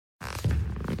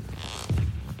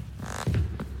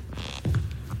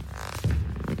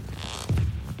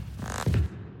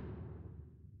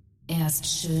Er ist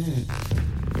schön.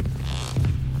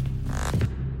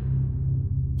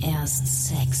 Er ist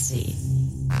sexy.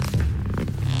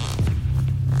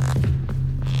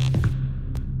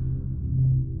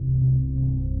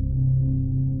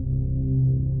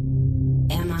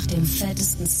 Er macht den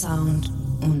fettesten Sound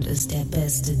und ist der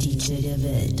beste DJ der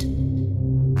Welt.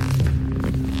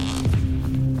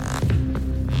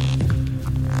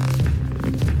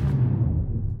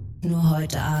 Nur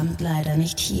heute Abend leider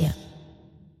nicht hier.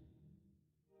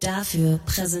 Dafür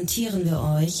präsentieren wir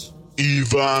euch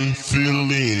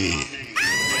Fillini.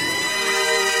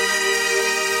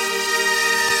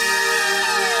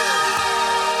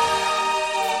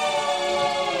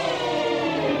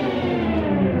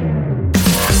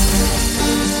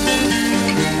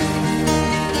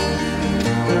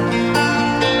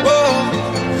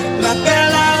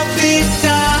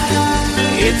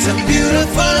 It's a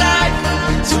beautiful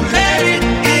life, so let it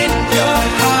in your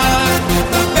heart.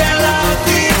 La bella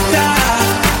vita.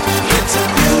 It's a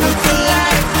beautiful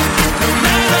life, no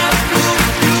matter who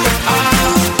you are.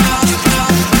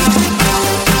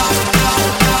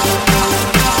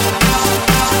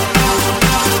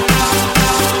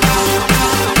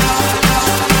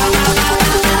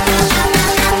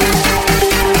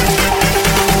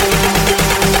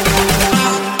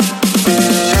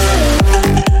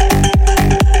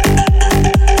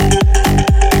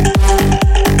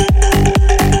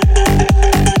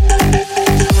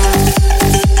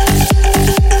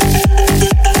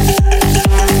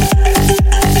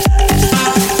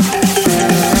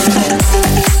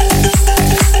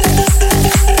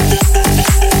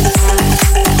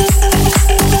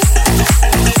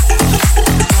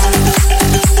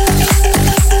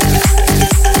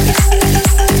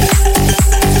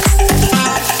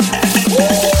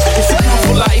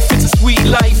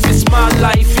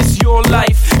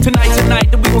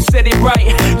 Set it right,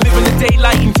 live in the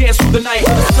daylight and dance through the night.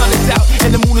 When the sun is out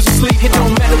and the moon is asleep, it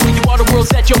don't matter where you are, the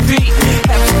world's at your feet.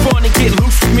 Have some fun and get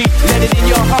loose with me. Let it in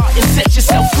your heart and set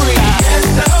yourself free.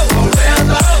 Fiesta,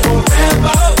 forever,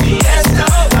 forever, fiesta.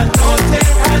 La noche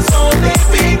has only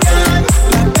begun.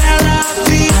 La bella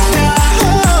vita.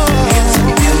 It's a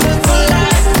beautiful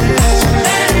life, so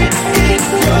let it in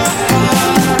your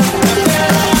heart. La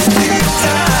bella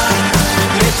vita.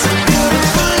 It's a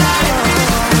beautiful life,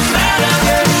 no matter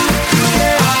where you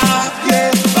are.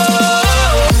 Yeah, oh.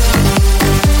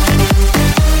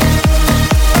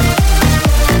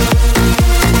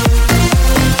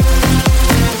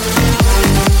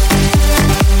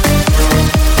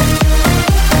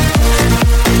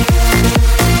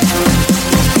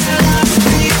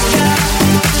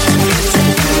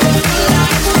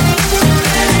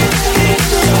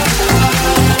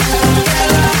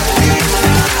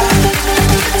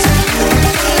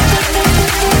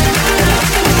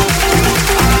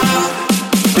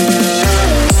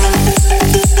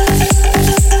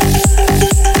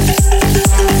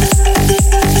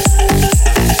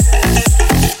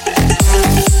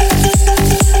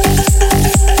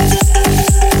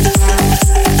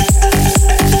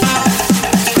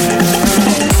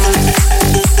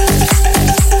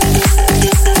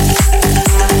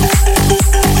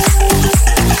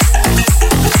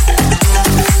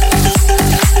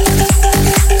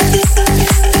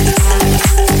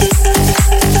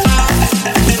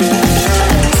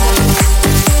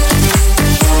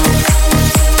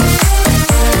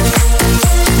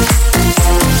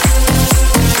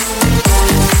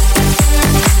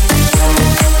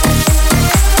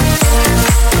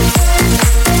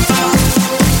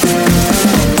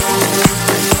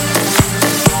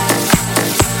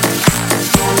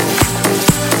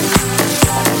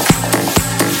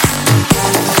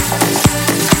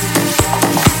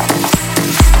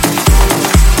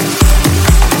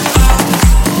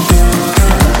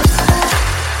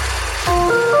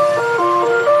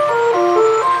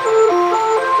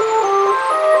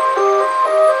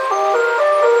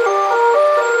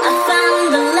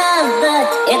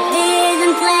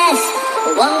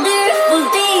 Wonderful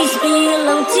days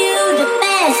belong to the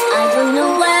past. I don't know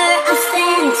where I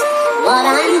stand, what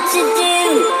I'm to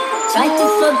do. Try to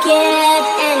forget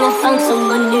and I found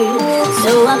someone new.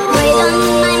 So I prayed on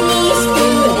my knees to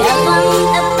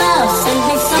heaven above. Send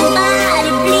me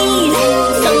somebody please,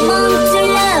 someone to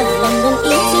love. And then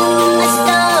into my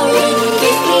story,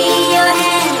 give me your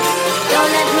hand. Don't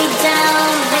let me down,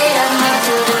 better me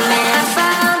to the man. I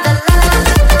found the love.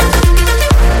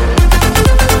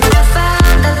 I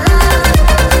found the love.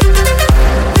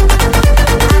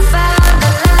 I found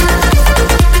the love.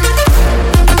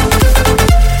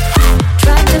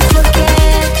 Tried to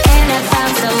forget and I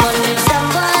found someone new,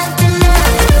 someone to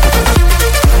love.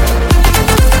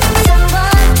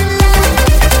 Someone to love.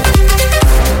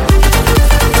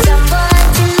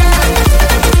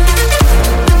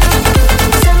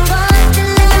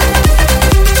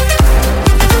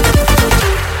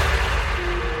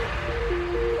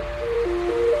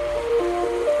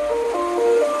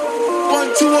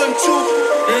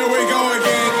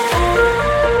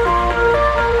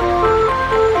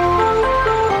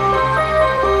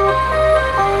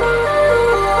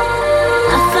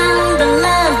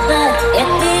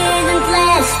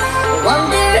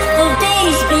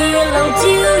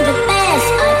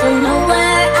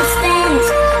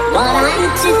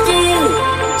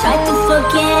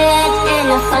 forget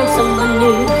and I found someone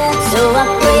new. So I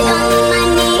prayed on my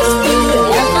knees to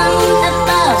heaven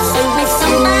above. Send me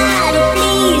somebody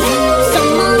please,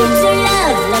 someone to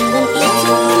love. Let them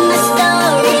into my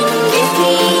story. Give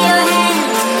me your hand,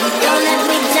 don't let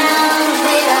me down.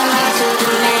 Wait a heart to the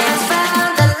man.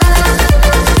 Found the love,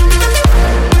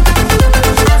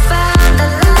 I found the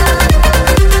love,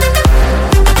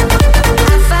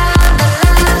 I found the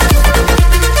love.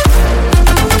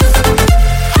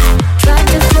 Tried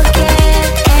to forget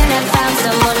and I found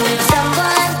someone new,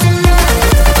 someone to love,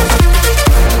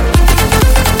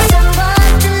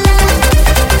 someone to love,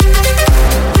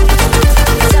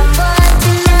 someone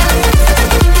to love,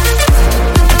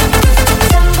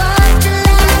 someone to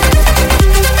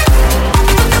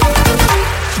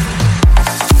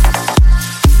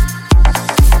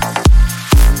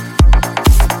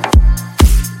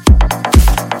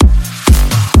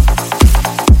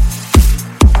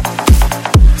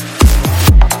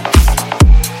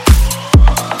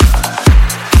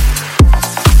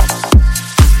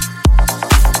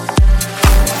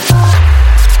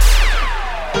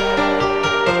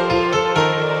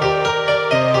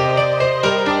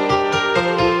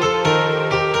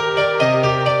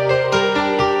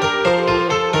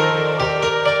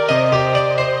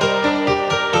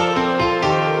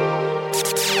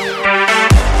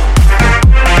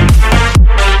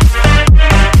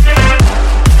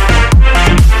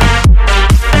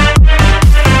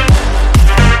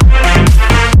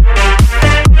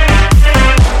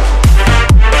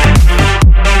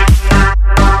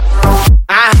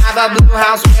I have a blue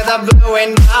house with a blue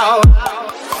window.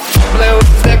 Blue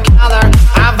is the color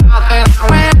of nothing I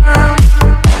wear.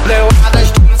 Blue are the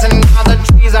streets and all the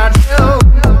trees are blue.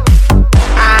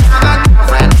 I have a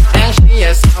girlfriend and she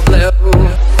is so blue.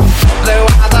 Blue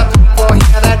are the people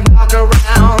here that walk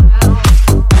around.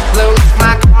 Blue is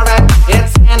my Corvette,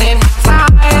 it's standing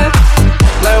inside.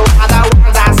 Blue are the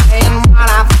words I say and what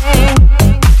I think.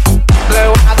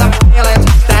 Blue are the feelings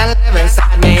that live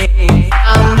inside me.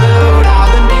 I'm blue.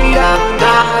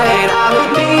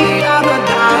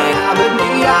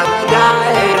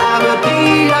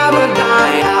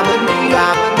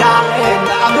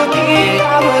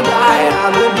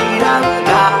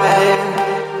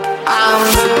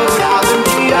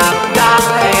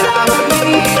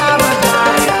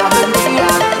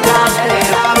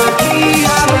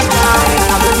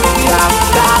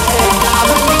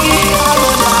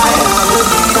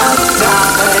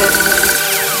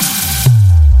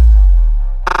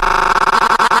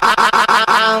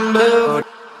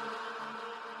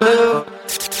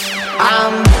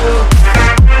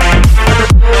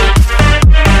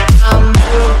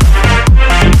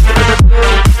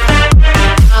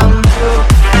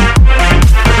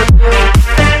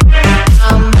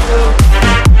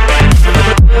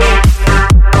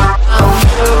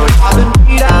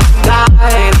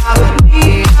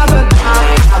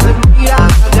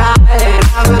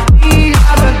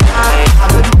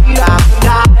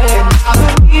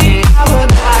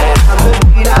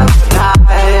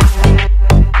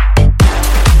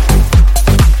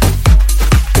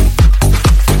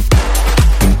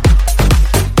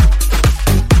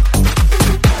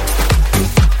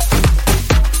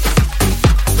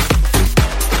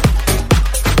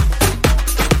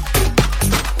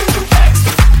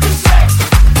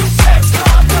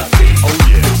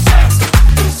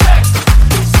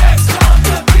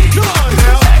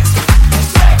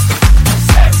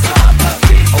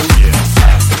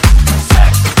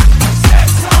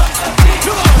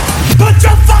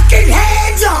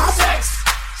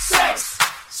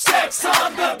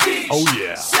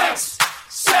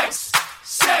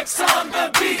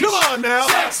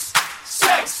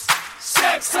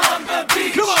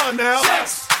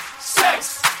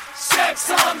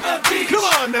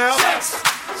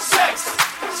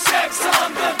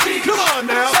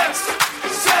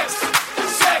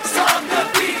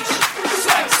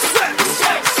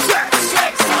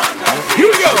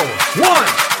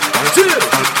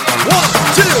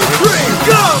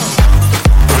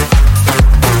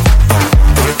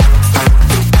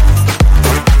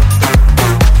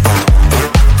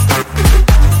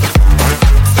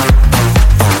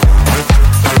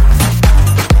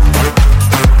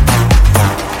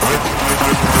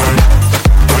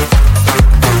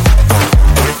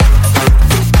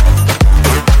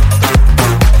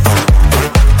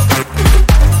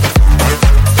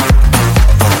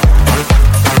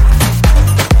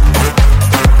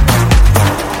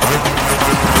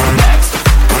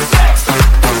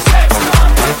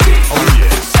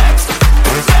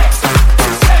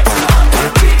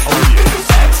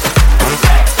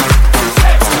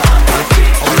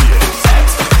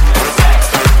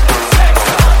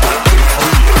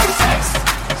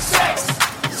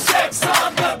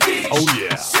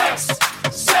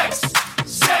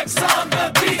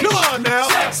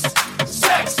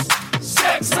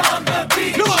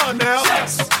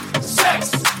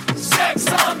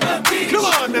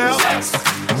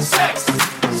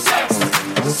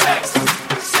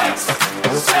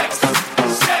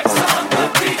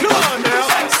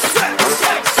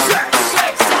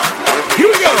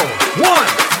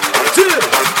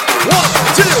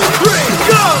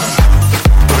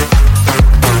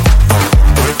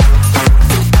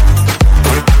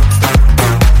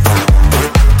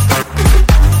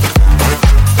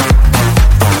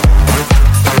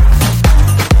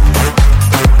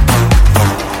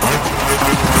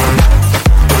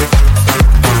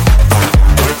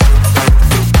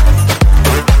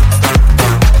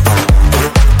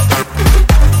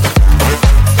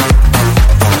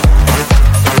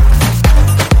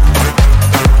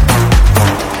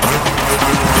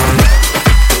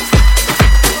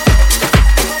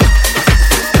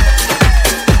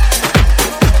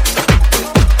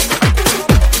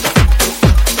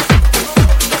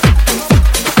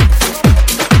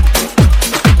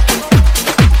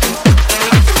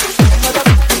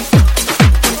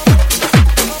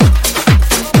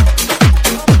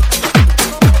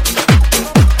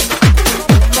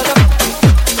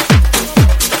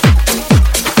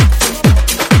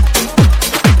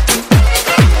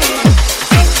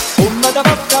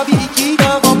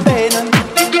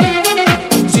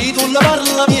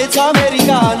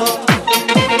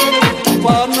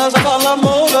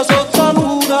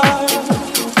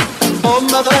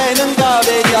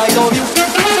 vedi I love you.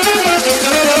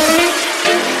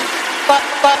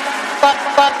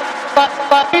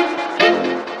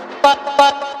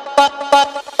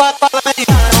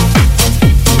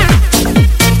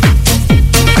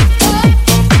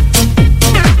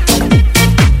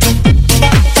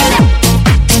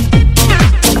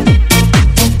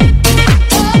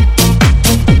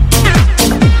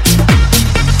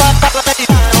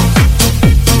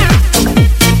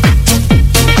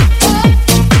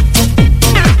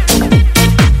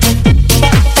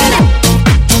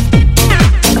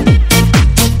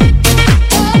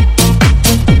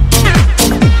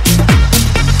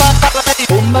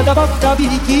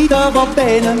 Picchita va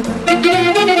bene,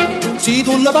 se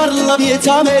tu la parla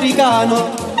miezza americano,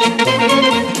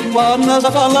 quando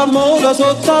si fa l'amore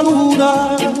sotto la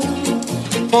luna,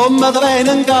 come da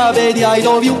bene in capo di I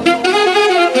love you.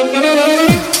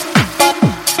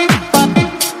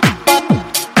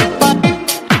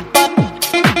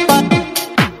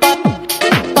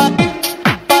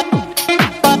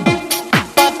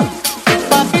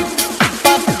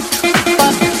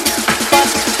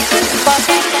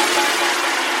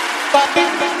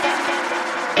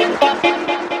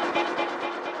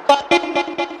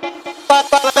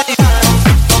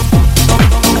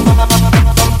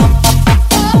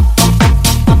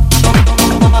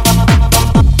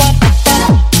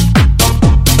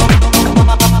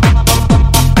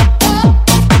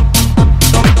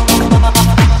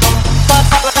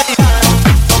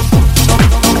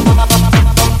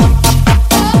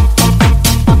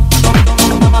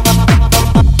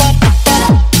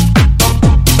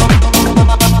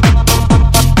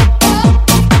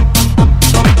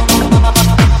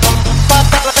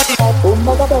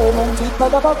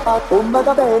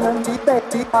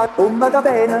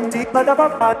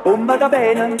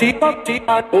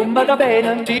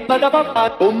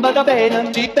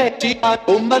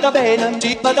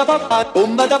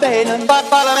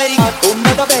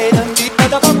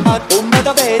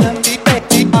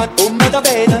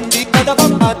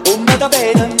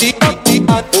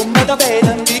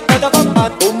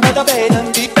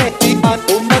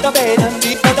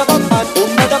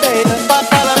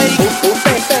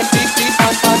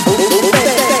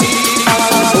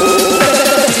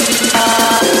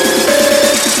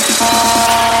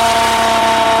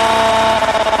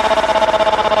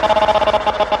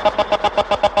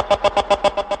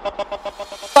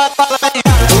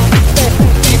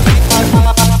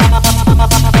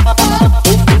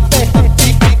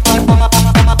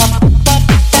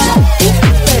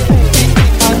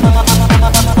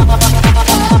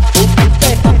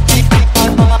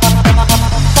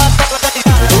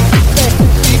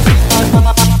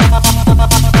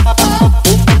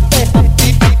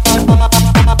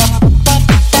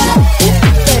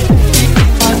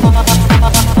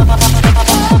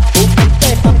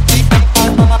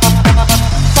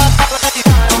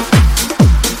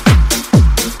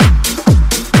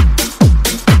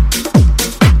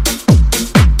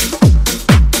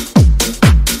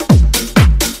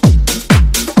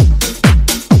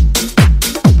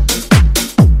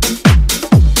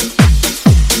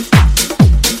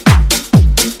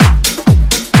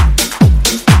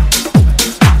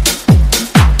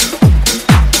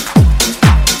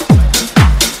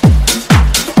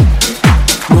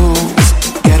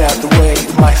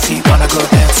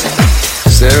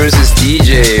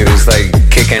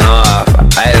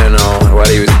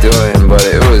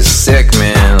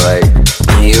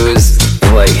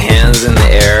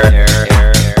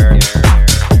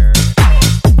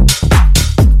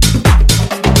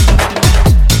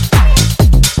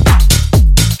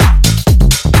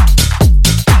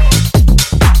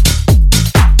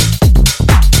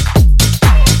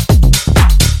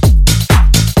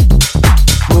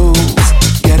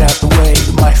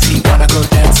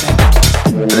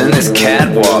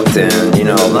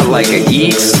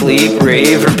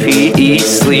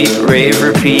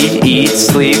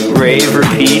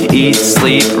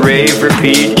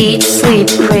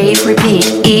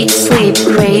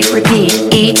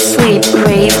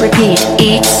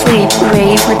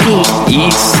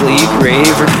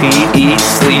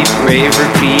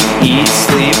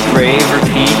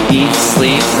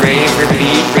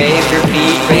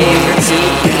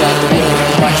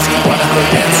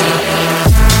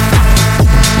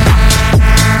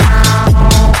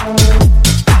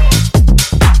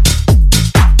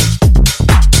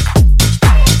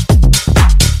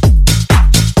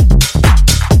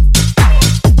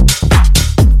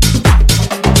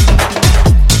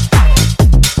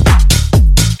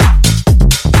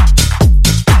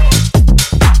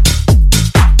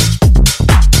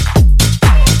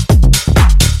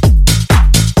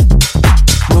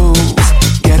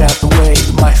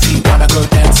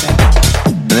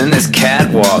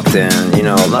 you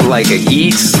know, not like a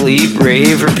eat, sleep,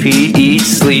 rave, repeat, eat,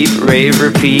 sleep, rave,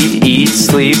 repeat, eat,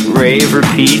 sleep, rave,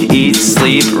 repeat, eat,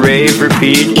 sleep, rave,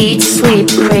 repeat, eat, sleep,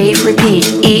 rave, repeat,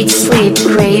 eat, sleep,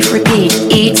 rave, repeat,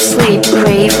 eat, sleep,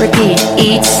 rave, repeat,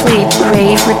 eat, sleep,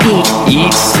 rave, repeat, eat,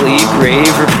 sleep,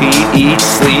 rave, repeat, eat,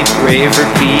 sleep, rave,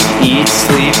 repeat, eat,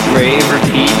 sleep, rave,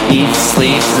 repeat, eat,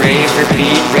 sleep, rave,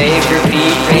 repeat, rave,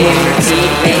 repeat, rave,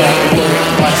 repeat, rave, repeat.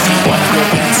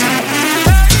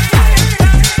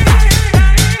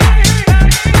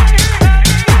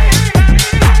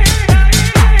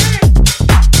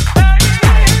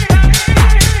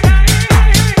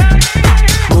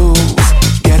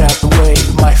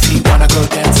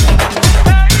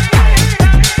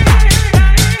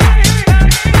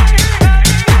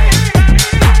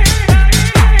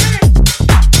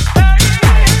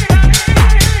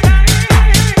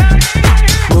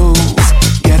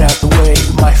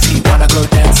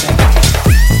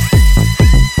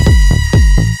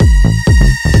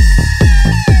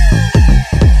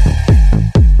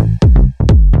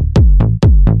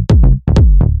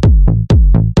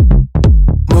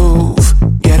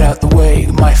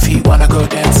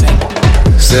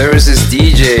 There was this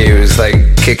DJ who was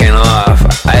like kicking off.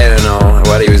 I don't know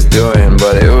what he was doing,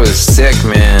 but it was sick,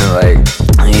 man.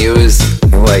 Like he was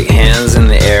like hands in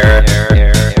the air.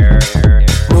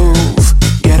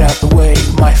 Move, get out the way.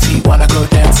 My feet wanna go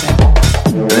dancing.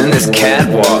 And then this cat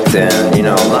walked in, you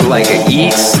know, like a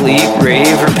eat, sleep,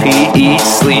 rave, repeat, eat,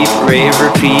 sleep, rave,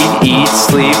 repeat, eat,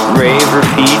 sleep, rave,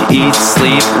 repeat, eat,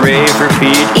 sleep, rave,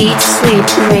 repeat, eat, sleep,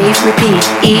 rave, repeat,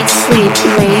 eat, sleep,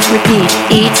 rave, repeat,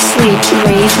 eat, sleep,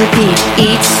 rave, repeat,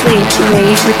 eat, sleep,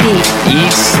 rave, repeat,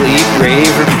 eat, sleep,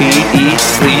 rave, repeat, eat,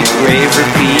 sleep, rave,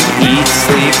 repeat, eat,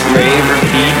 sleep, rave,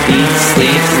 repeat, eat,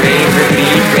 sleep, rave,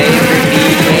 repeat, rave,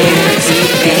 repeat, rave, repeat,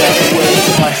 get out the way.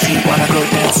 My feet wanna go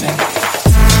dancing.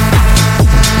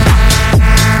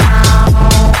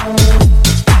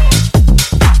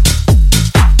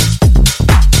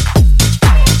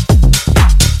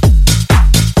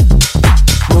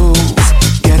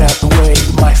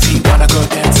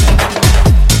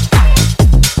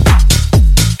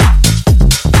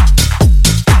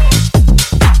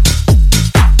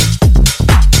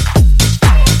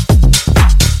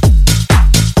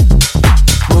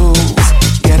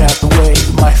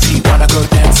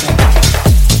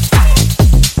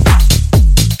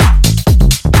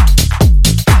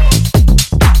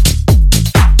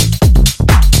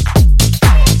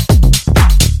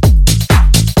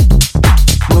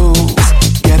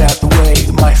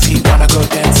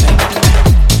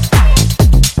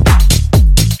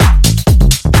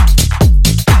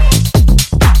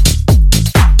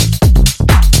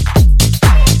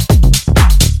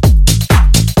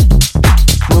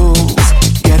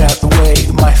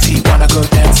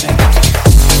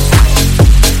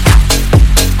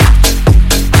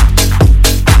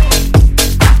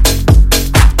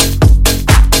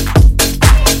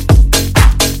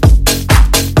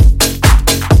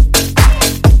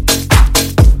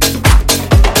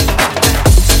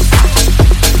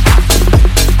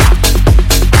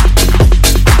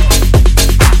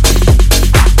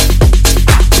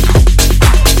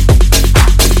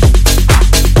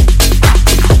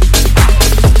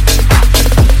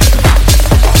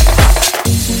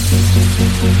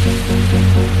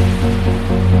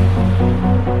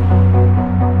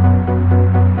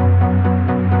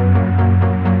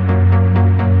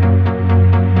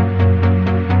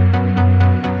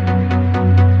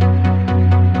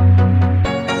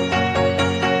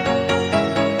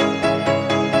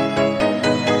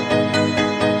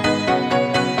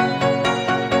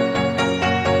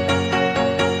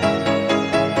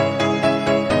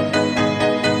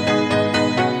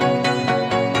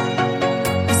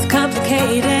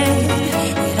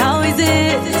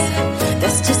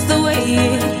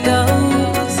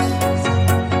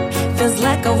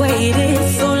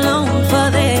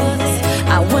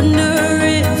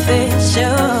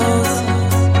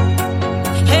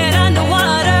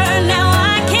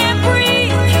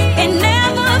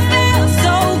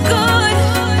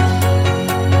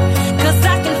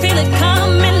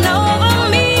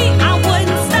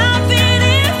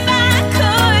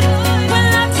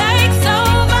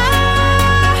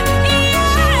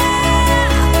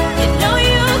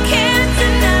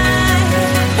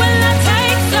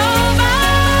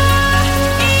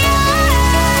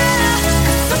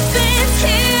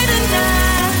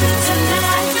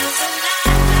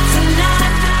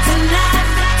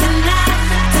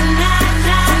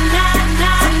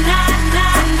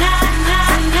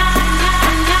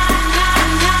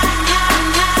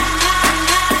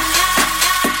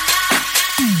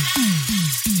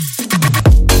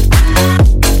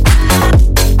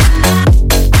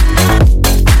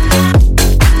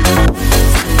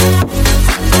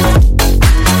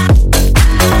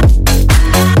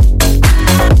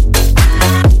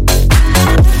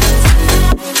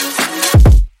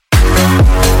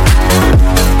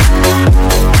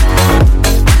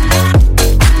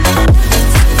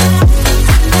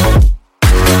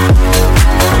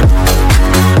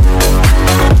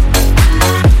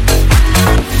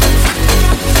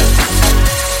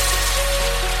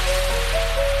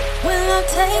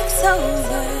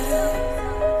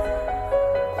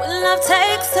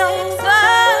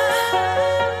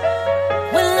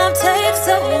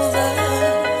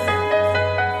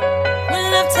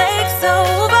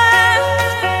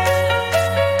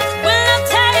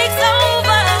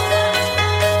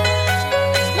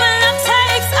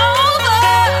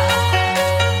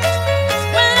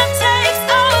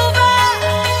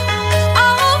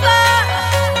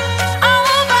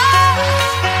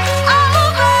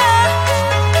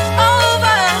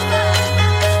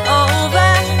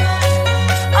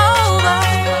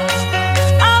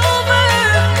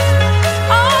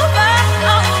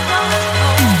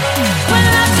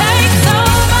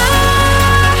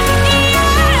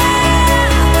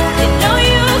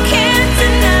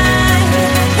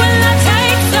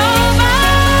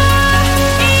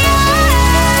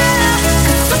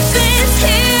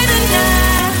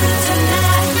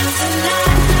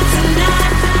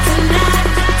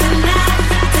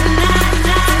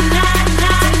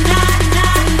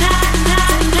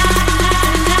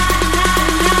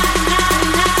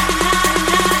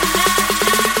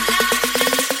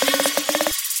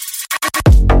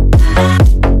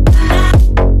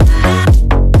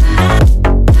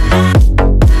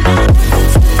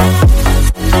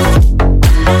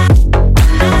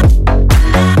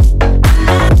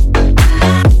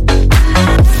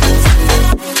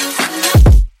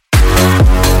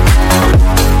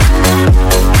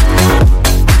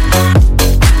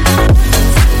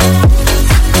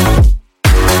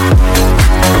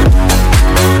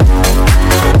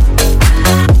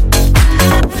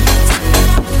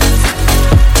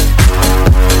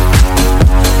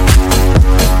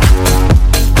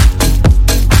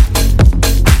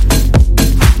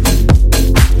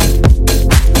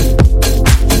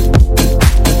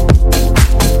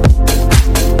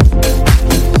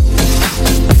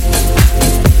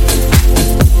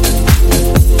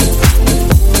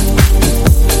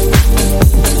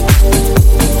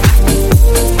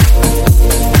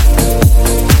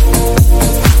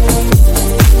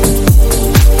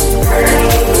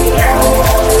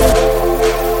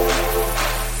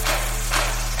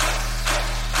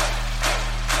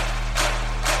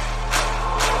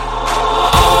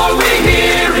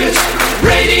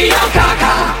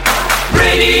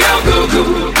 Radio Goo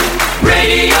Goo,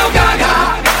 Radio Gaga.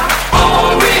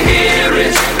 All we hear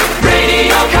is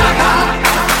Radio Gaga,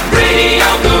 Radio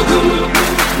Goo Goo,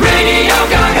 Radio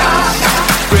Gaga.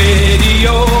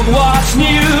 Radio, what's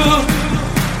new?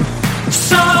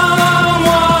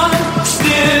 Someone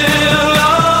still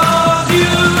loves you.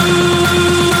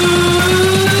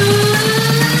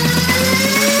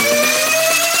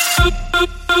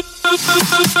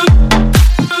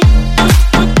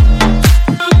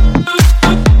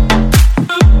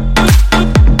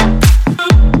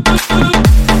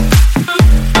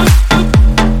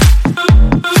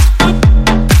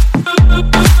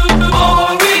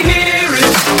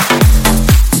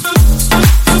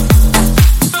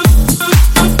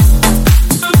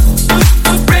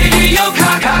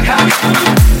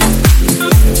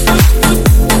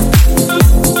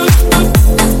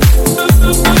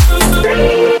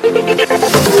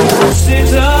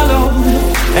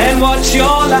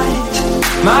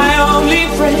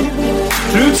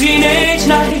 Teenage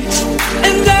nights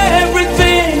and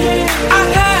everything I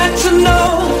had to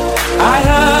know, I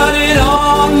heard it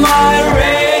on my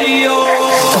radio.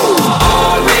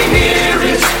 All we hear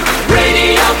is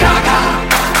Radio Gaga,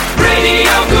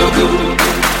 Radio Goo Goo,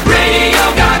 Radio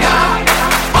Gaga.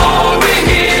 All we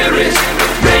hear is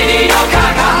Radio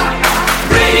Gaga,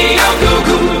 Radio Goo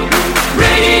Goo,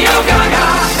 Radio Gaga.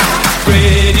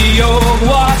 Radio,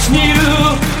 what's new?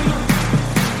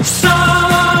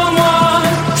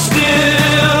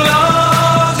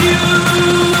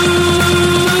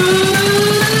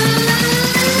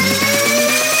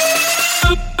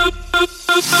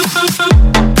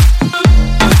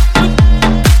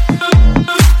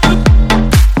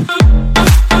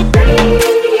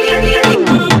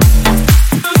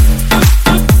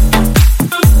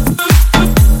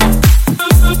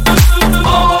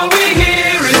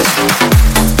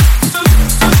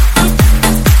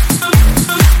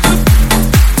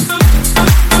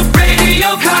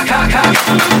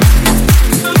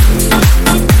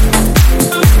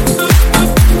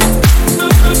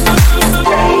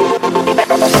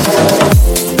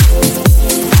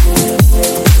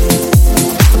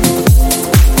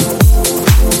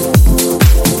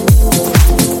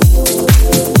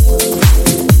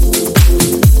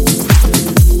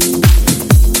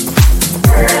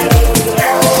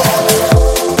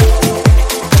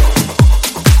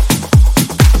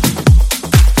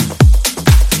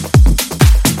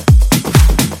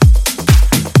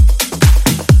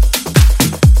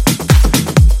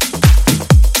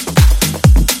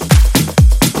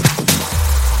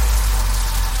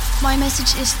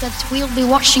 Is that we'll be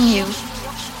watching you.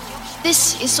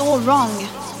 This is all wrong.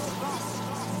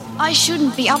 I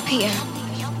shouldn't be up here.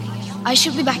 I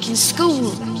should be back in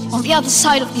school on the other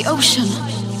side of the ocean.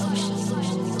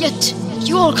 Yet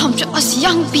you all come to us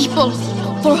young people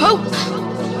for hope.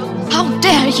 How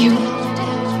dare you?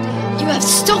 You have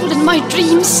stolen my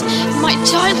dreams, my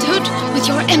childhood with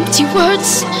your empty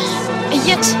words. And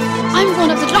yet I'm one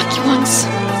of the lucky ones.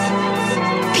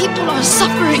 People are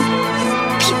suffering.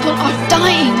 People are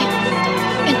dying.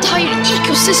 Entire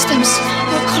ecosystems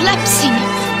are collapsing.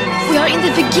 We are in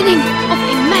the beginning of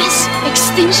a mass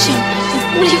extinction, and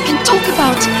all you can talk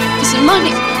about is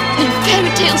money and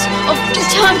fairy tales of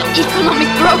eternal economic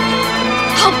growth.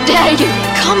 How dare you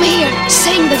come here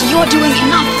saying that you're doing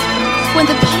enough when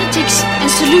the politics and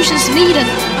solutions needed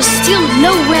are still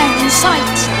nowhere in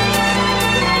sight?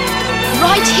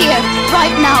 Right here,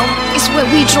 right now is where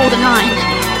we draw the line.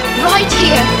 Right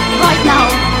here, right now,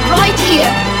 right here,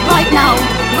 right now,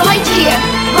 right here,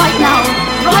 right now,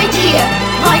 right here,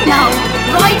 right now,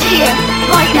 right here,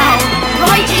 right now,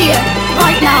 right here,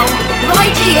 right now,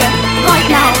 right here, right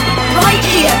now, right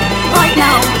here, right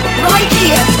now, right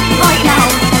here, right now,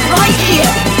 right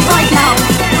here, right now,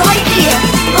 right here, right now, right here,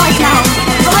 right now,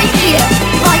 right here,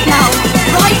 right now,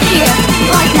 right here,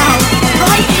 right now,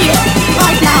 right here,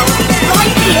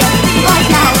 right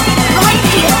now, right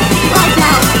here, right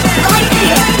now, right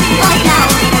here, right now,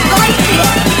 right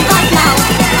here, right now,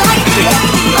 right here,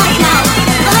 right now,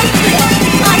 right here,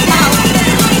 right now.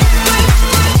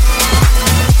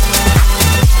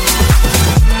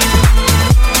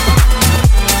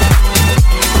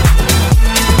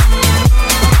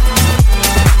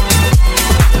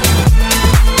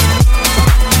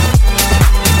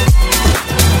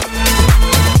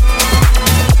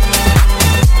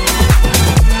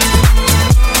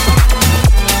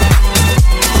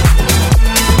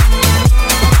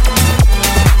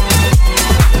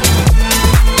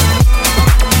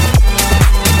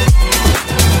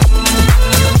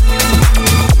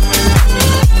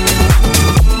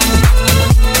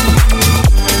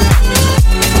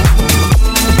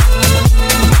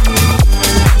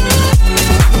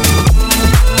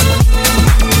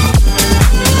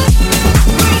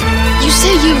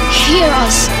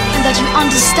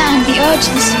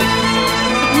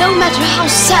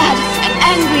 sad and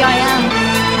angry I am.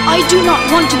 I do not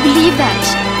want to believe that.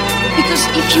 Because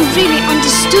if you really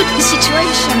understood the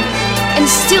situation and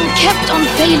still kept on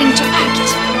failing to act,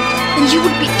 then you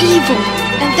would be evil,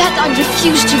 and that I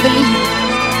refuse to believe.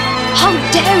 How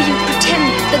dare you pretend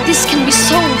that this can be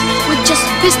solved with just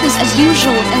business as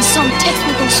usual and some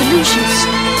technical solutions?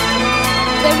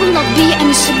 There will not be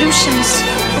any solutions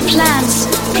or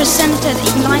plans presented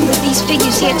in line with these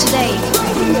figures here today,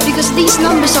 because these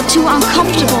numbers are too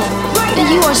uncomfortable,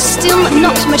 and you are still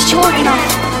not mature enough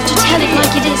to tell it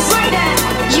like it is.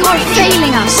 You are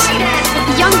failing us, but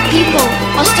the young people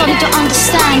are starting to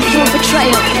understand your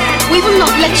betrayal. We will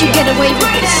not let you get away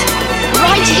with this.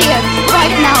 Right here,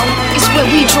 right now, is where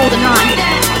we draw the line.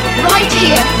 Right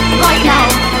here, right now,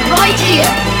 right here,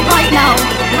 right now,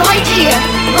 right here,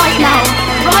 right now,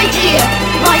 right here,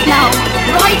 right now,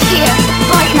 right here,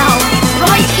 right now,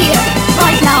 right here,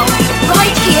 right now,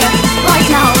 right here, right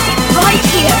now, right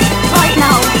here, right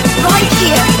now, right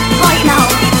here, right now,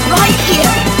 right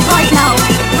here, right now, right here, right now,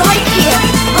 right here,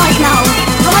 right now,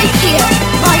 right here,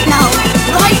 right now,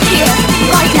 right here,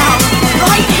 right now,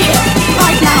 right here,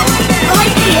 right now, right here, right now,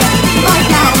 right here, right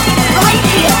now,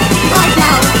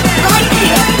 right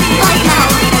here, right now,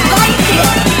 right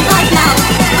here, right now,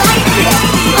 right here,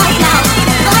 right now.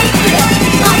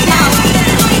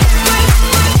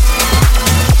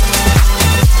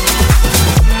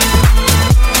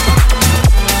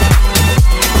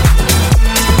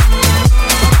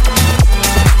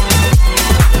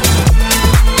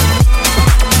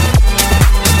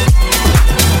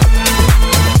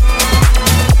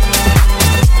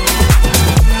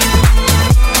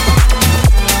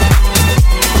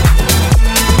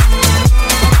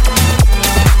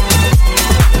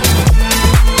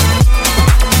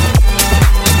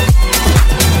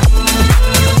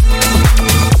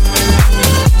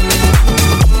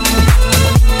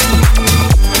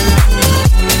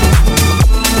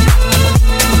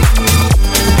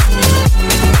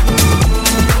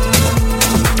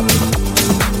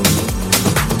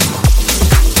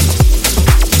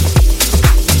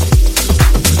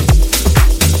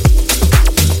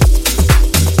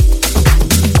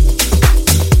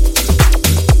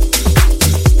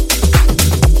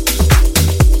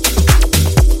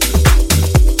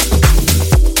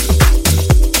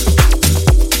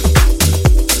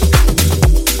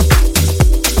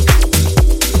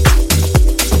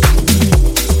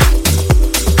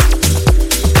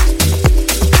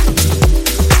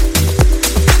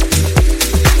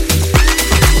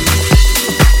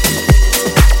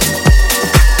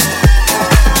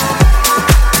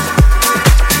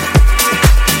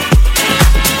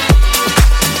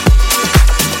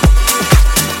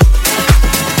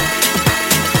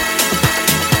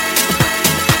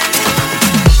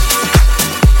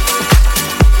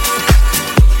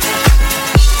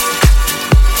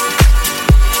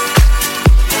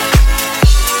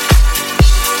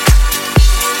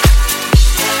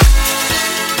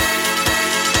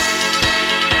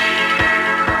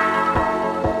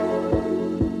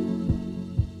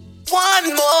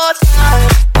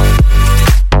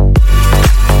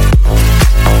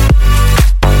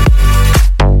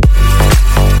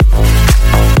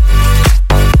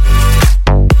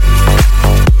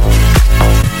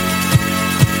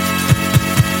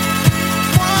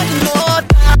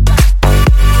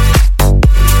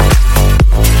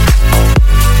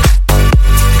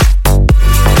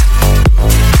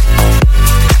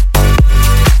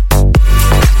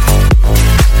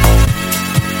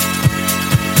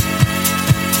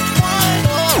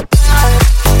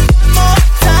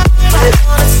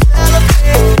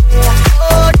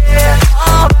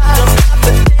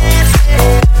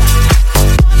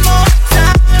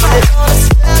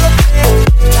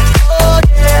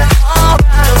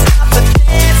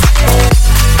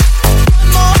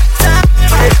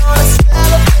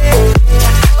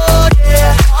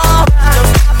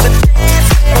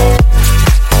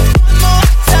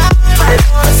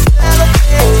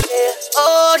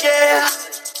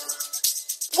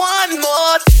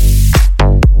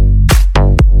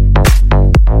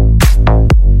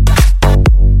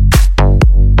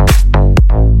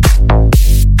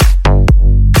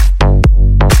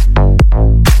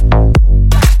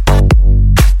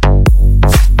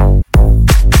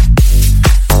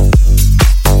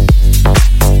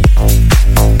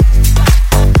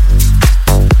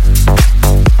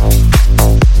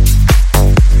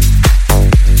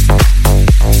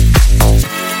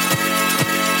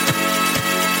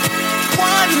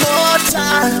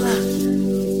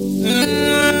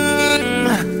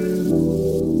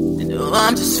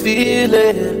 I'm just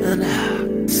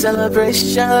feeling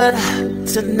celebration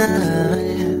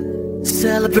tonight.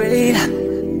 Celebrate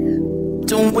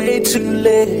don't wait too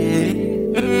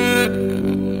late.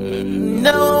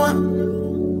 No,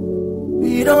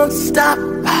 we don't stop.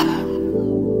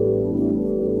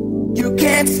 You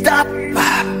can't stop.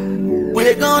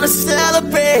 We're gonna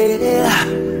celebrate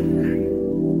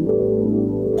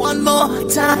one more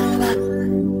time.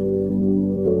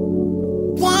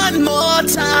 One more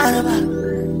time.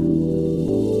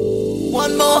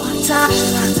 One more time.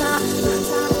 One more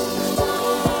time.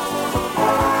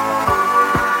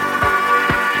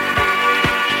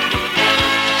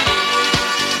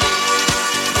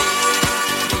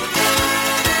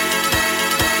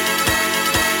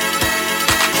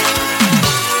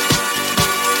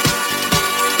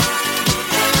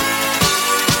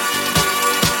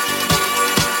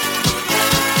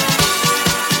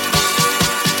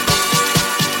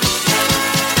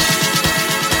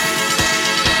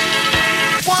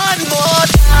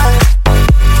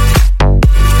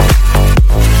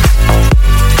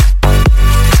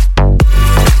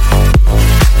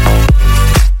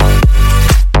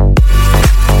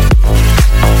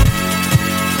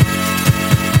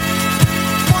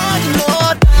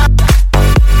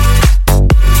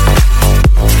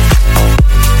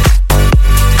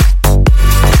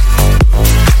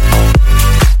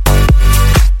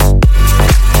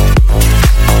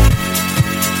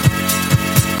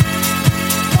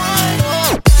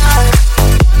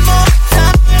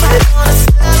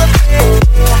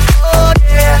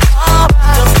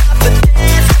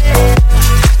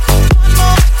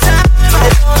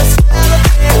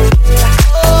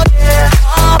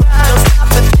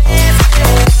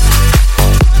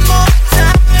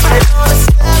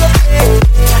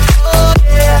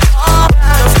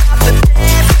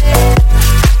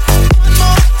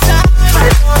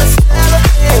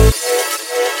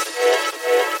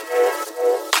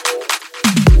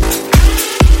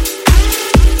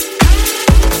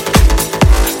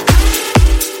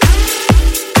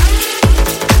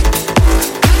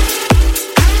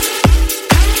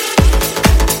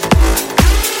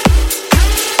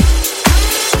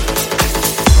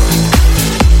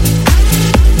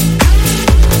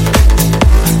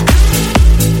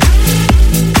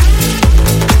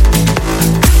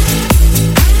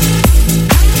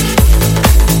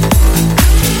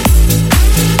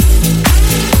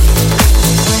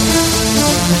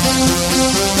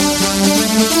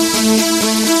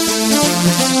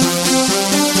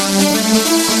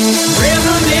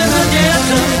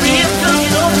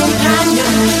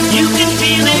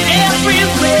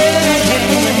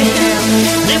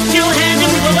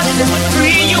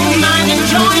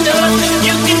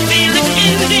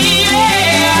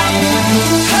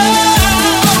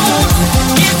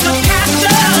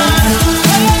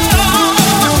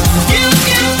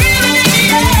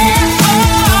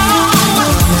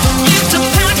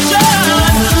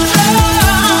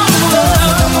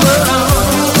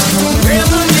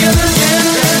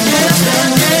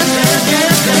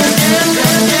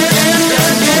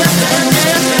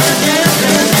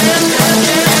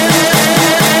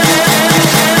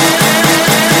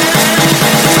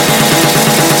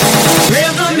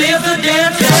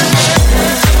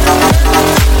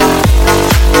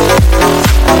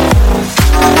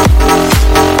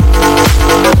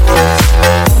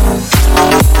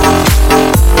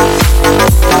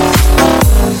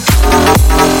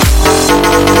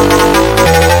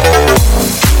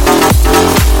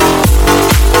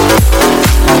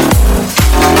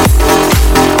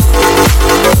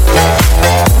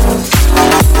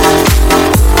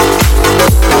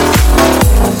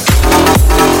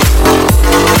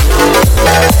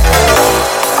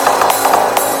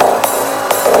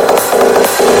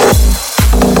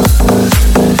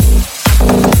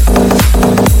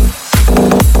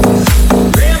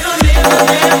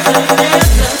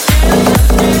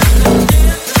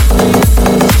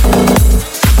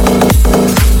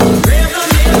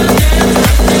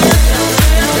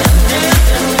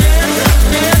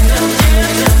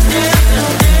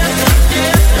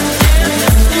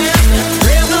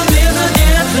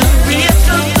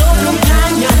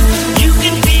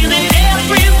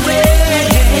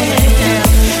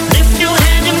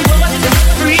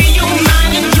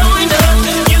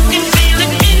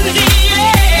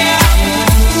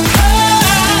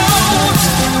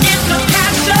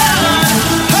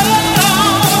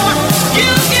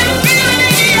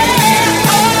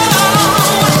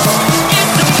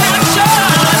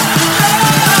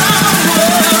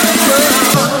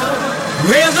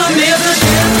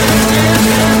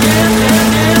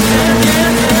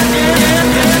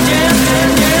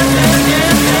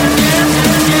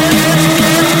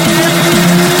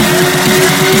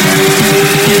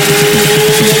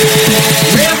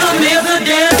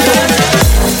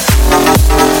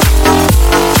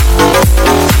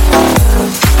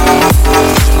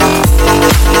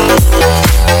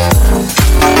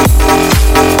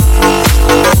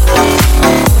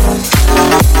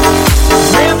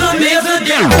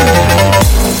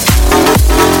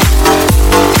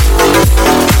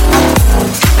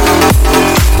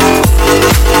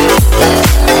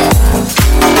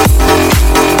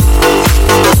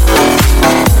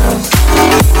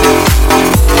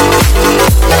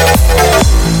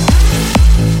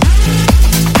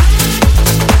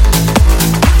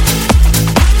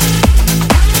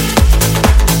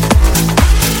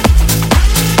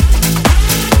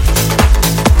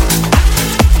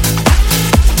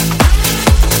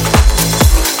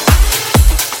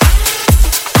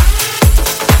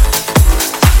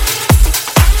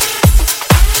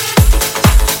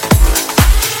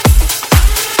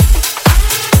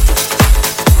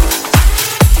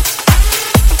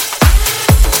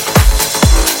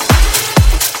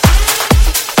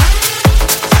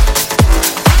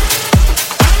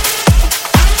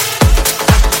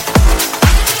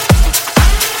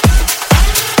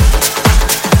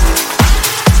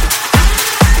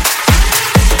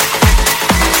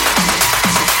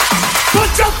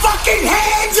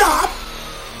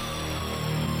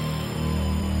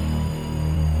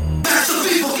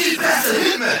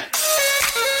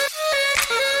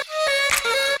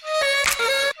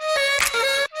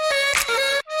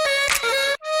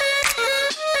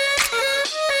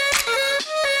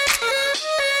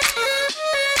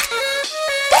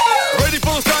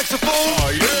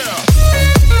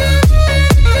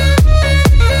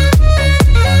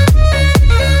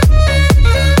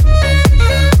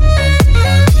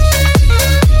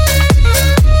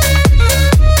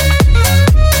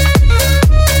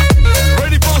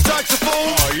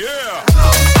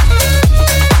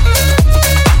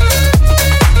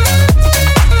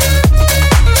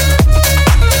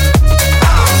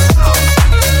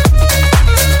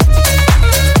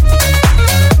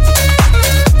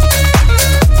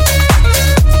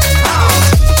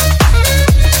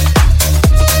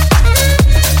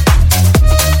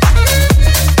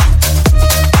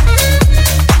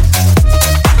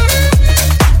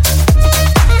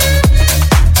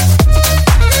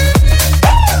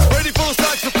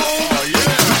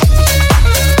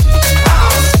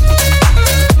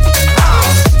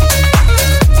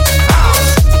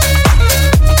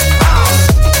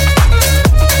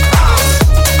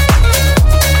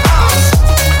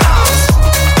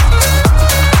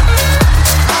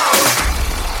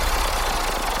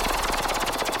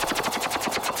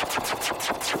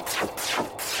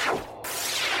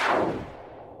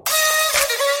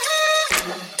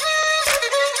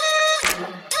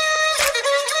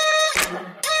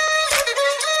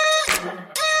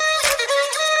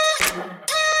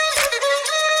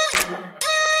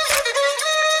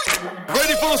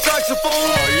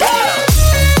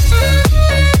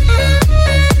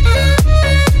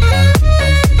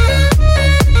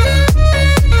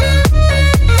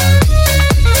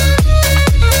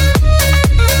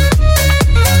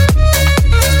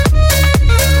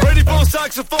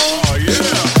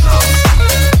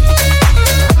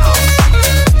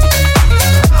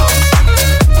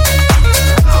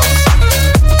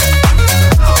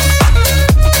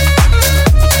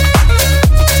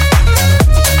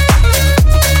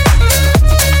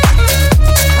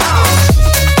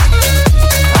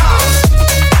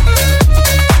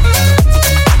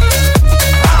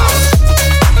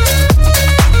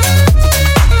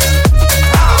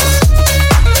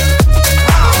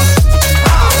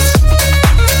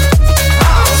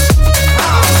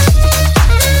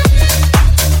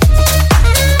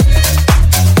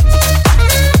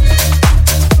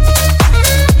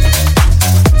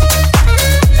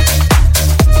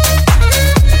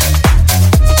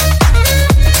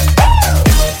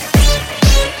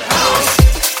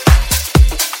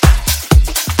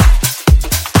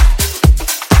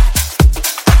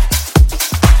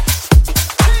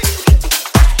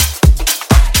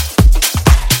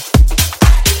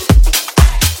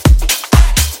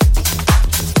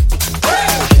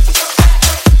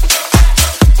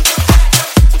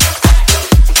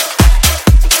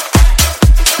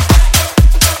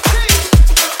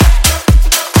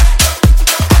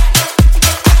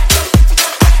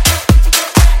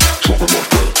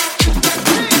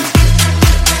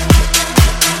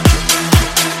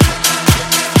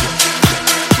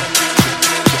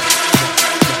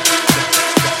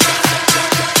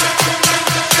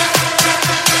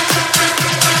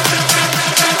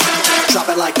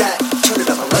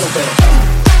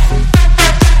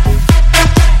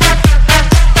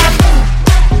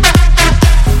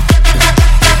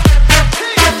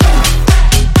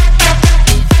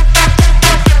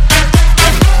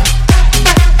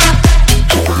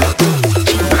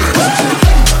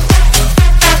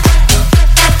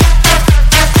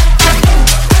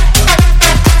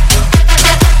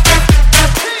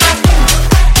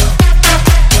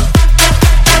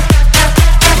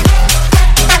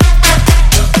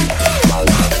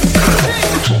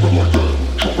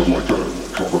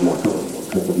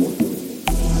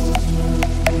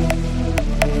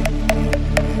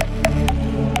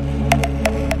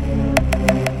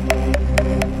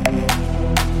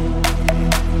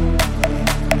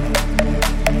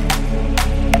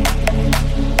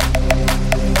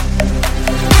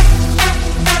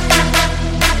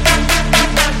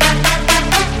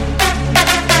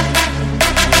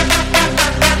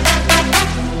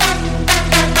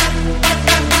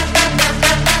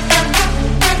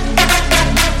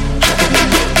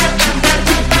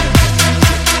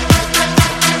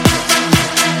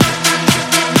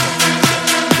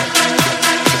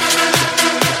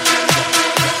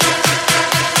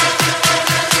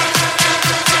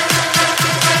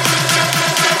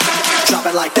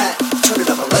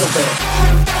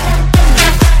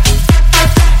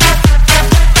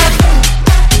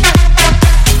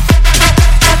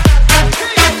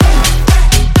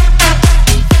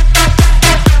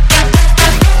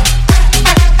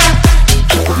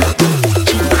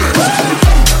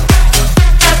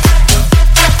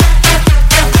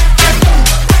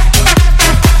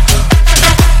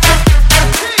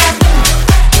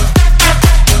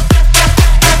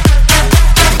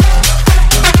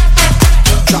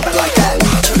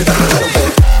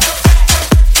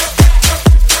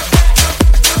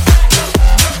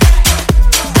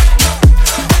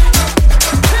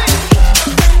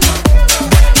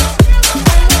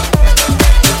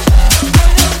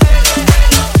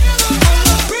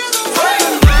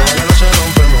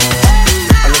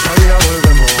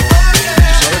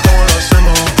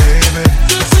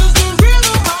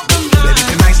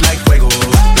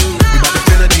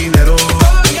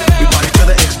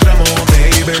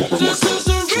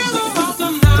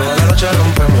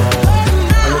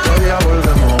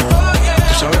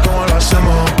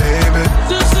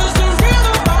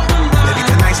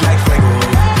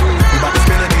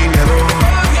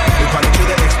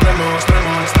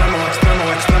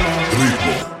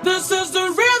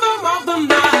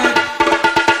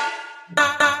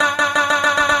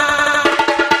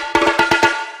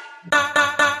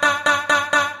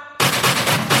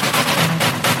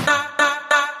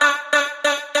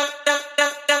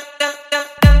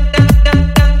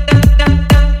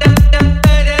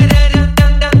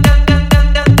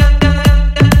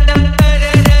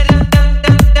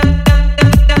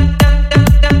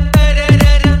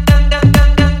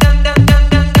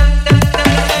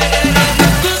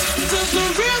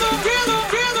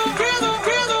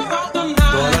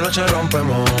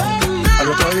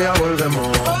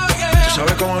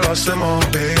 lo hacemos,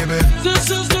 baby. This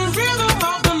is the rhythm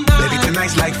of the night. Baby,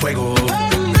 tonight's like fuego. We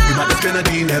about to spend the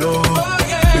dinero.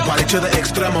 We party to the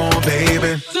extremo,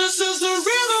 baby. This is the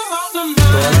rhythm of the night.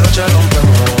 Toda la noche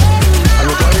rompemos, al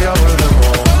otro día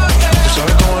volvemos. Tú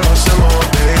sabes cómo lo hacemos,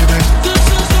 baby. This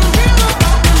is the rhythm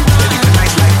of the night. Baby,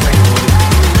 tonight's like fuego.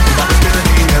 We about to spend the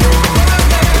dinero.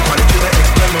 We party to the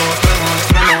extremo,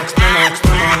 extremo.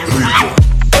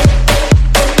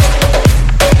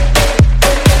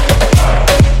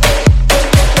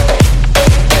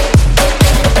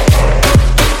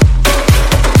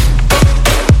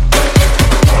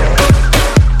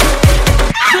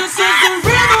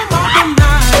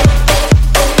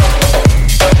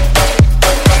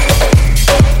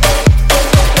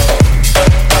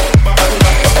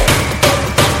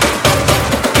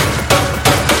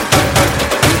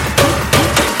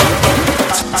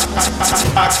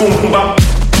 Boom, boom, bop.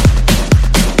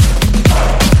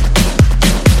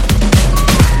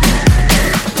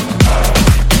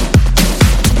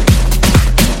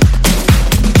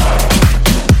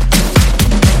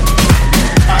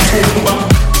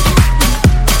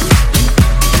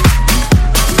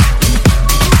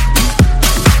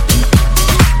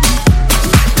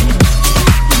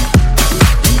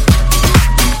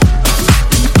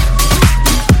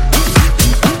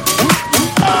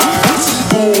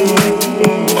 Boom,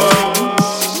 boom, bop.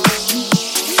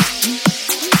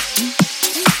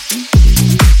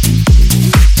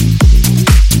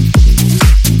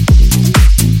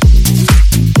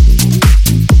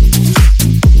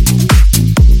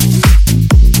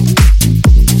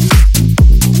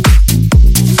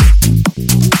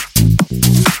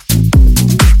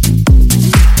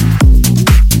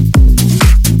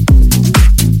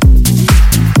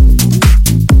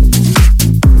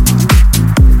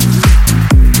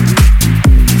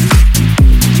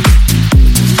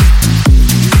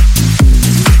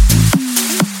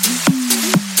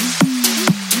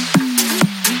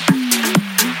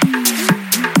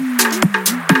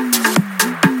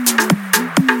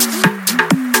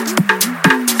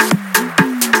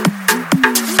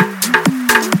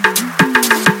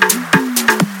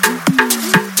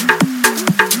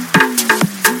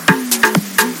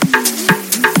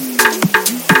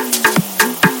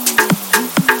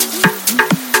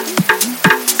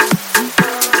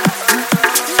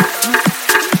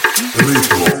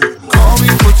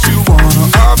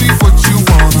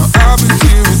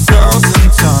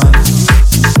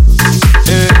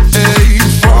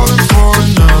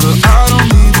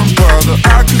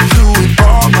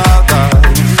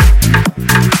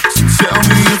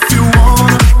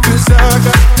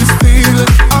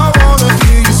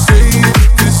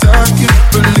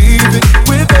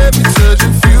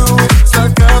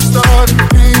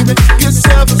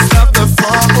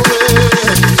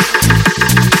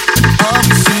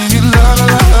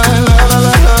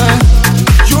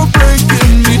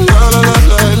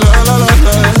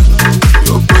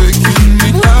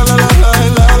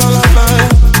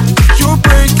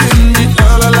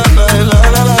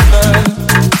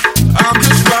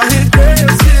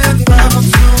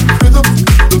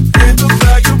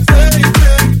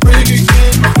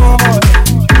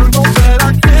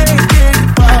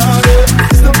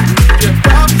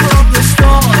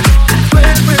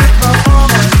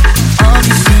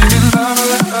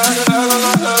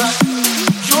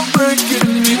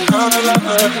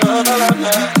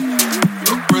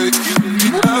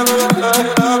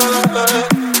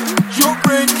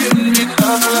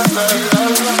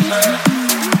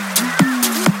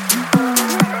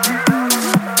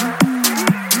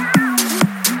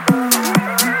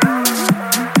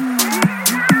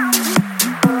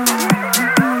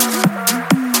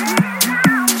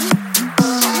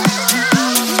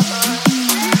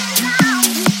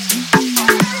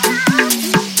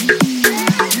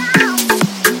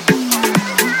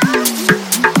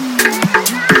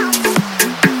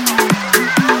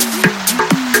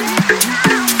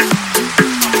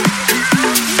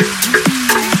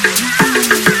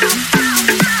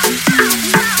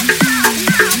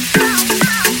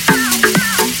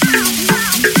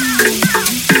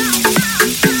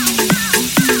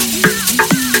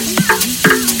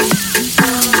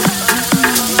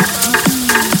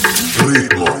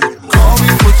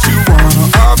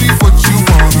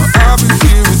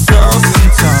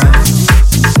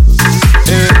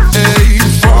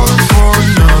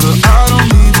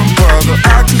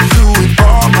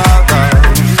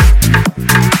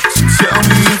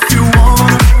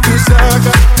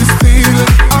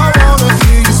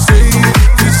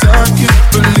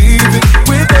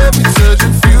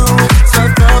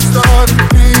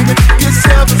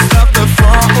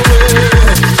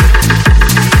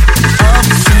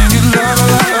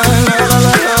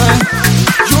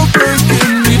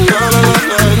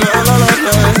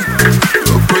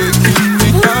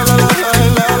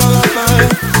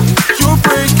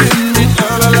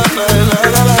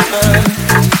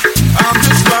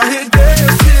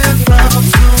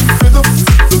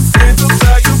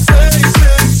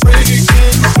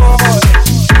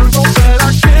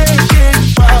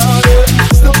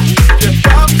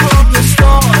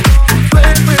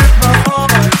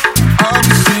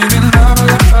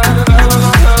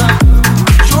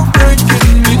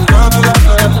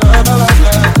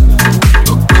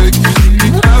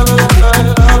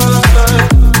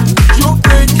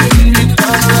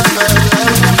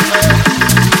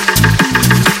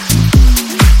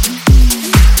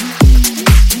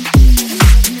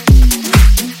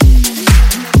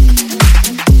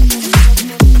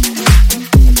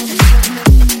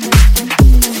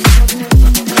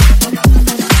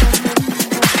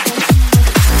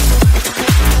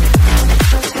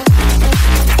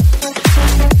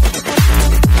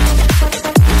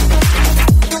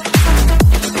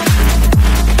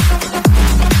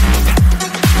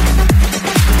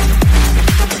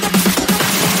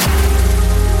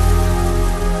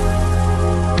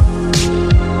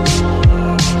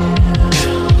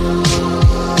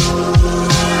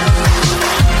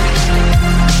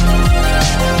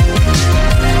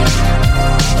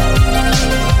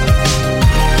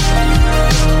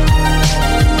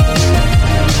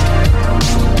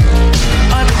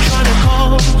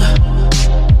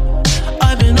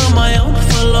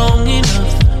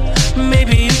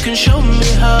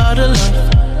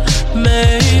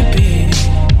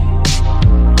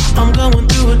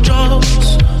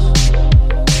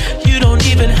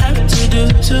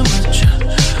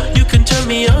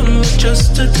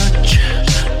 just a touch,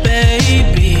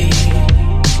 baby.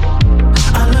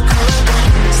 I look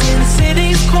around, since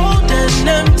city's cold and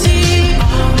empty,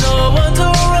 no one's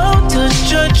around to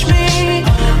judge me.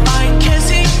 I can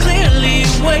see clearly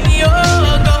when you're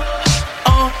gone.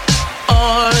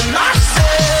 I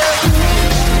said,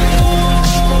 ooh,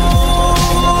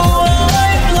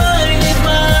 I'm blinded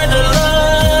by the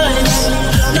lights.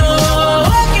 No,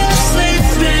 I can't sleep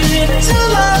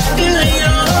until I feel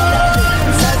your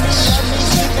touch.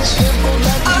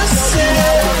 I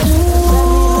said, ooh,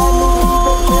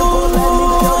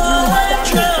 I'm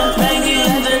drowning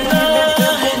in the night.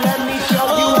 Oh,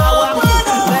 one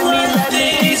of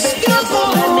these couple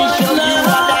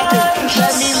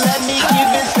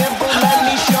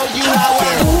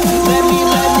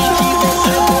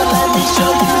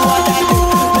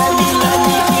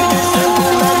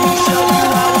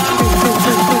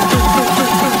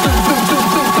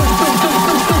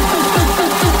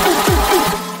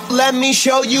Let me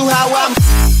show you how I'm.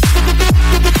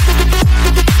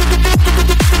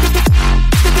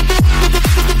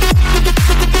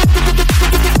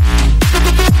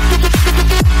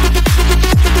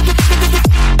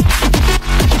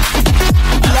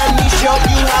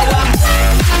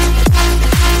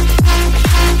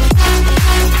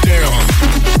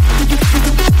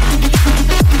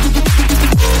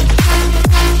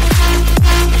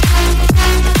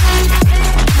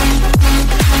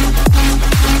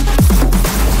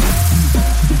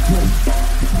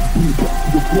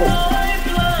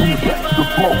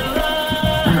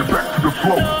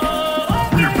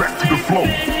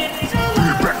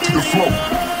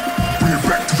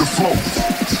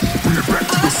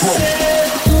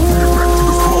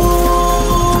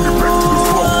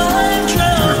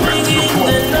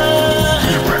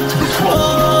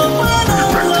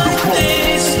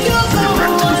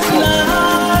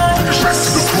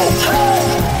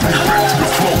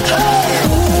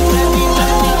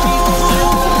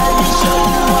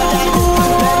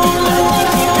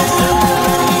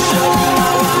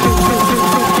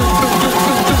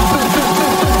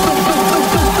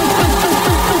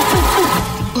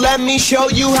 Let me show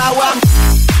you how I'm.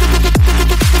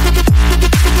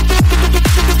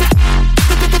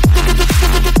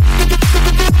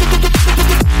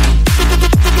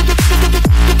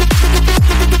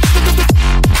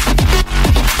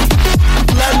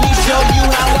 Let me show you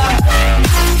how I'm.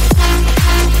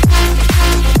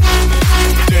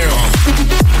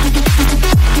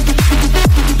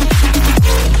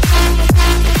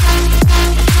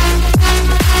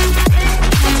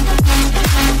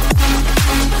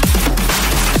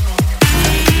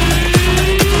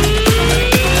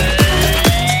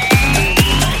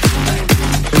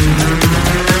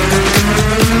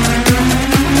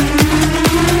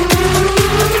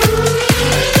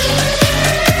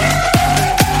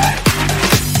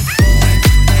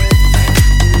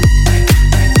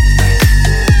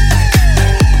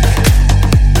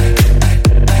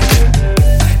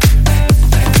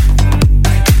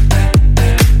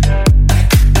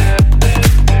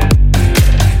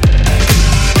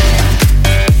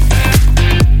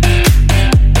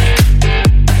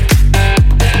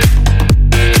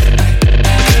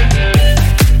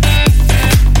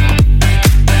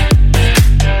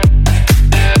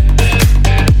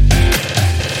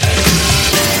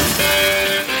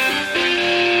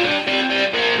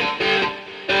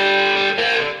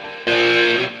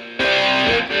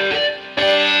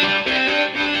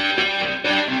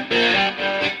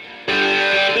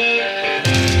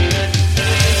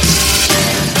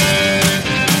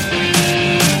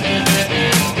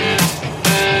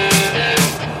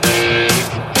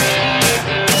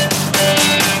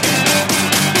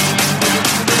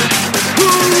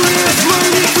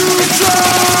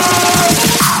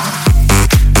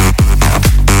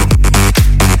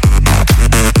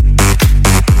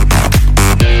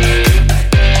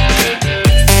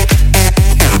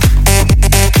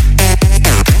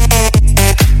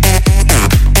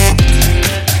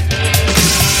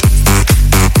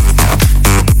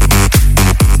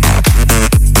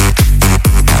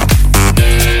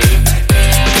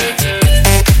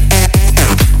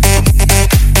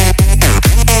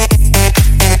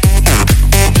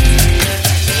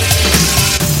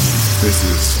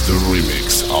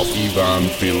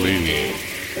 Fillini,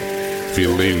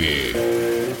 Fillini,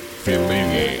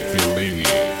 Fillini, Fillini,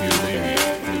 Fillini.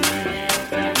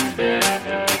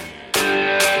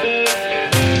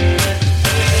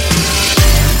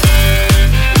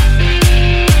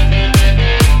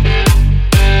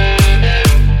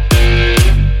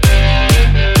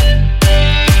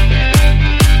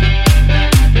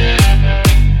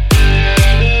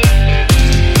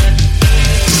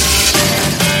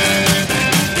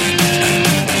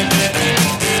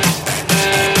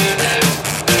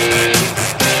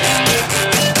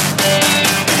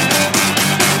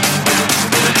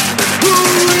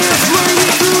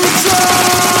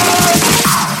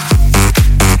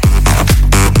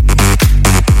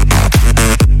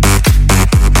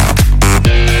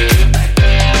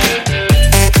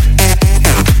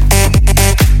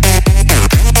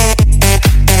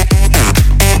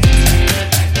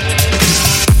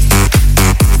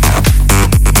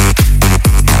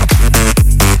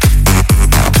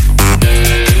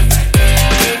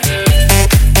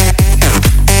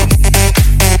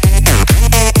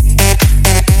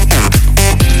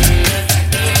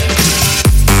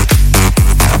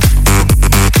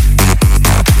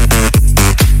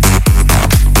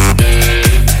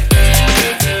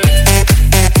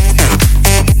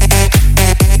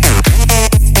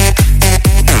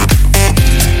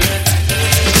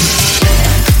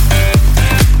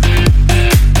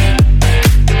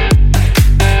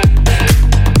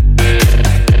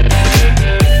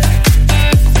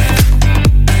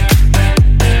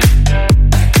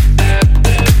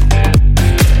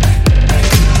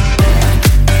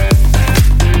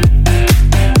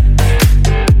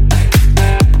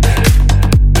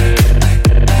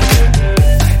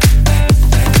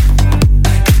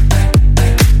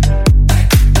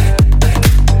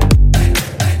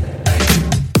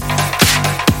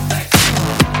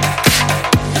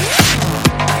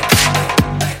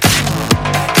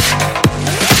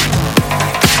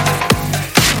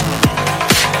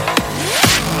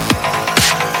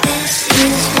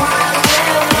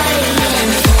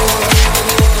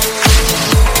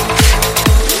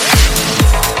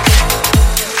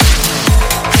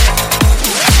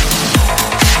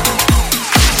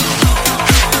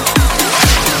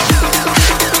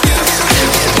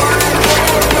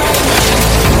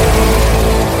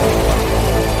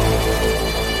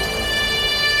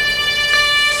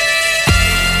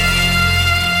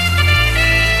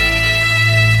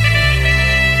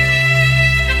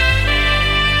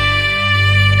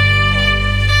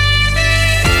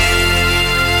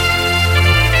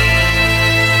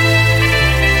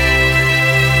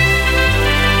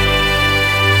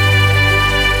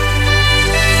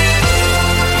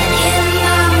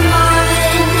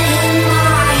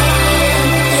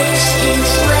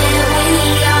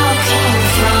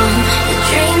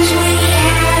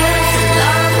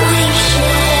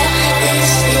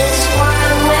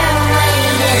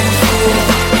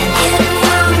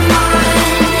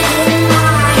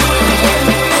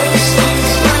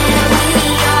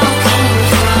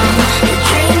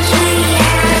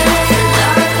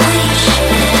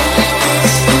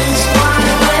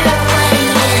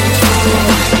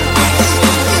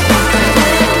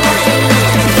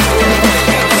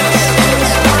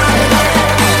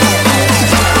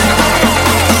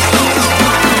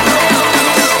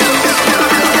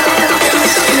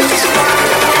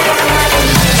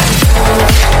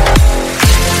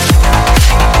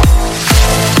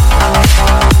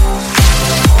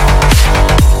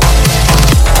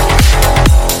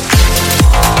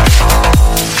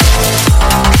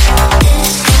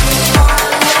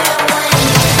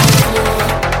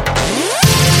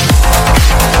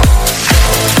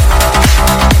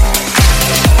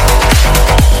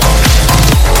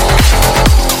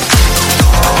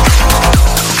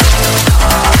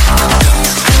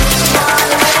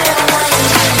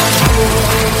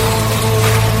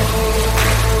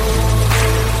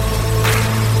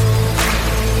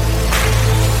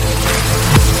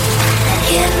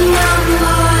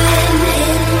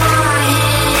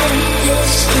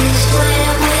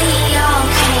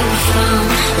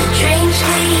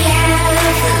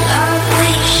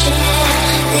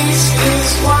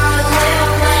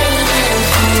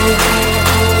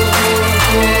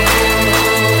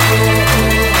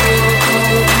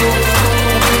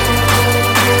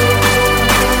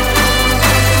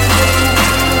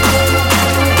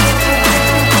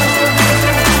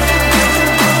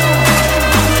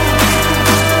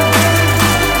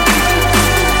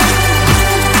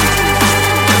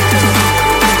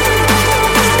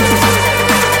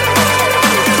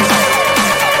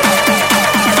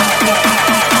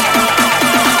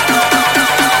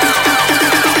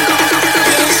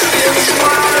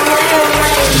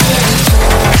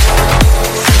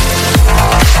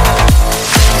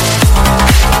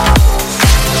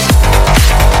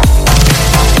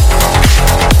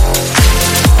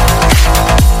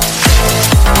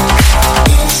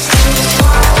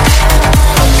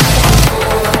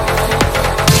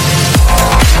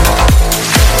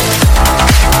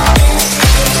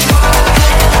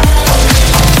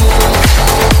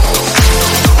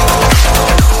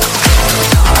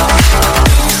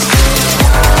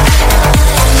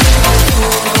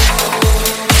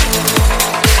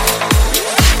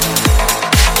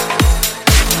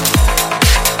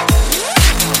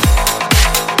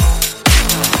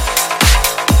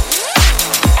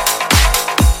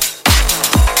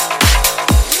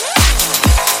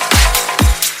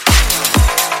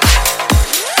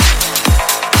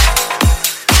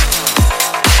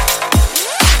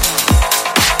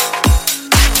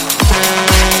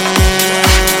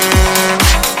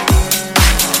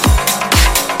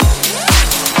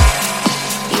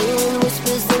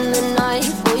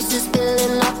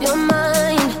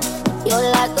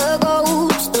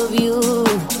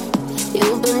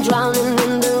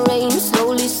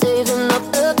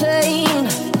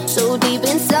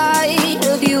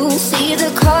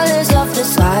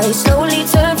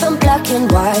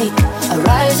 A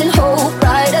rising hope,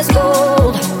 bright as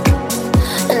gold.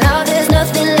 And now there's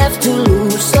nothing left to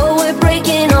lose, so we're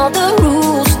breaking all the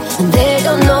rules, and they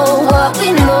don't know what we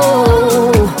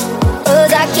know.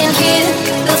 'Cause I can hear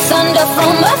the thunder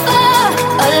from afar,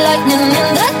 a lightning in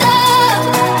the dark.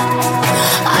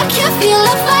 I can feel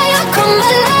the fire come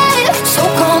alive, so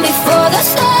calm before the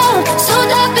storm, so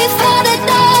dark before the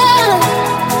dawn.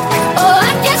 Oh,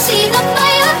 I can see the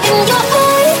fire in your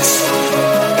eyes,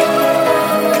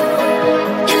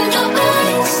 in your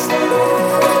eyes.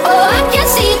 Oh, I can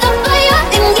see the fire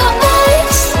in your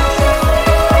eyes,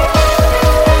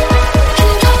 in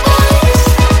your eyes.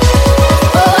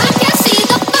 Oh, I can see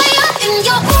the fire in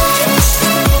your eyes.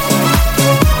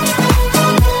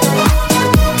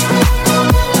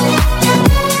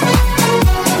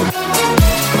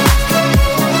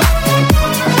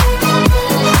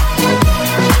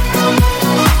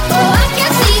 Oh, I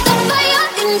can see the fire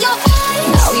in your eyes.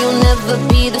 Now you'll never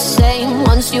be the same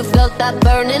once you felt that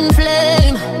burning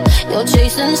flame. You're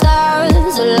chasing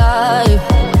stars alive.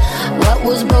 What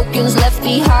was broken's left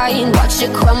behind. Watch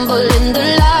it crumble in the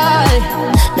light.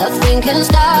 Nothing can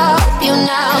stop you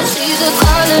now. See the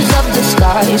colors of the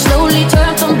sky slowly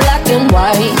turn